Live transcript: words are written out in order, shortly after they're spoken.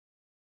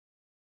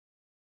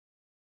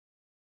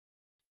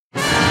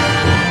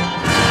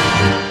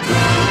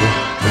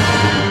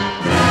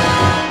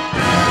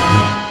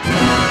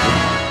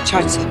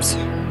Charge slip, sir.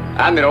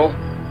 Admiral.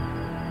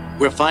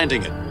 We're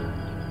finding it.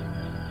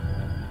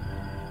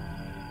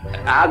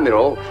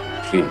 Admiral.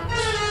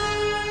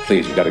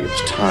 Please, you gotta give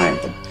us time.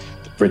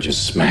 The bridge is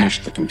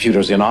smashed, the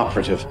computer's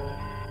inoperative.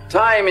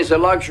 Time is a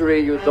luxury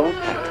you don't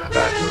have,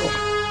 Admiral.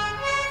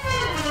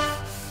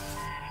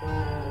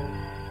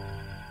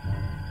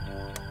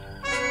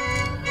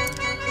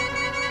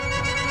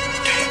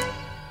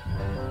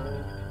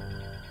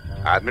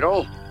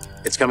 Admiral?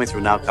 It's coming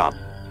through now, Com.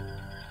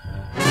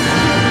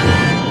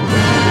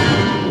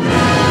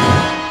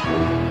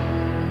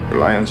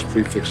 Reliance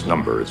prefix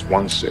number is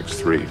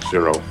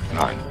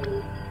 16309.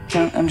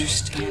 Don't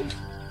understand.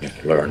 You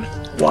have to learn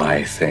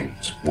why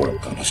things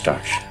work on a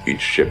starship. Each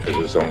ship has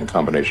its own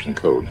combination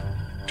code.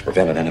 To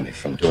prevent an enemy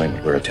from doing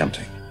what we're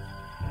attempting.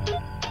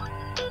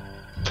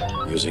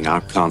 Using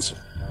our console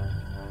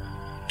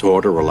to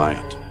order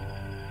Reliant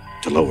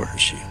to lower her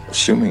shield.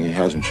 Assuming he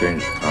hasn't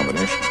changed the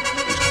combination,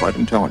 he's quite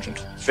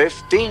intelligent.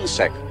 15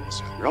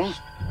 seconds, Admiral.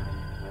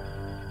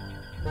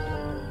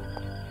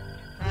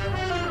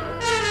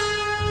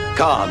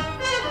 Com,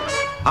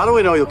 how do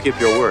we know you'll keep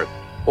your word?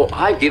 Oh,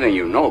 I've given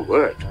you no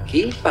word to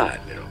keep,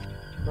 Admiral.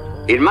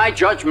 In my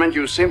judgment,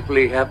 you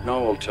simply have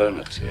no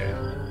alternative.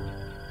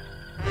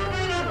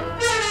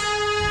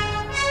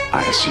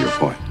 I see your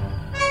point.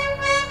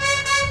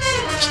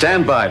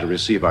 Stand by to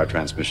receive our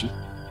transmission.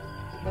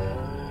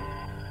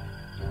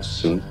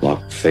 Soon,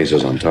 lock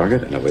phasers on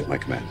target and await my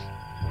command.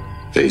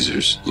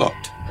 Phasers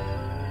locked.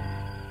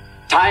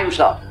 Time's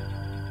up,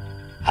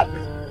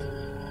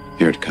 Admiral.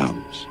 Here it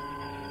comes.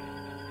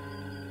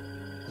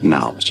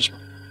 Now, Mr. Spock.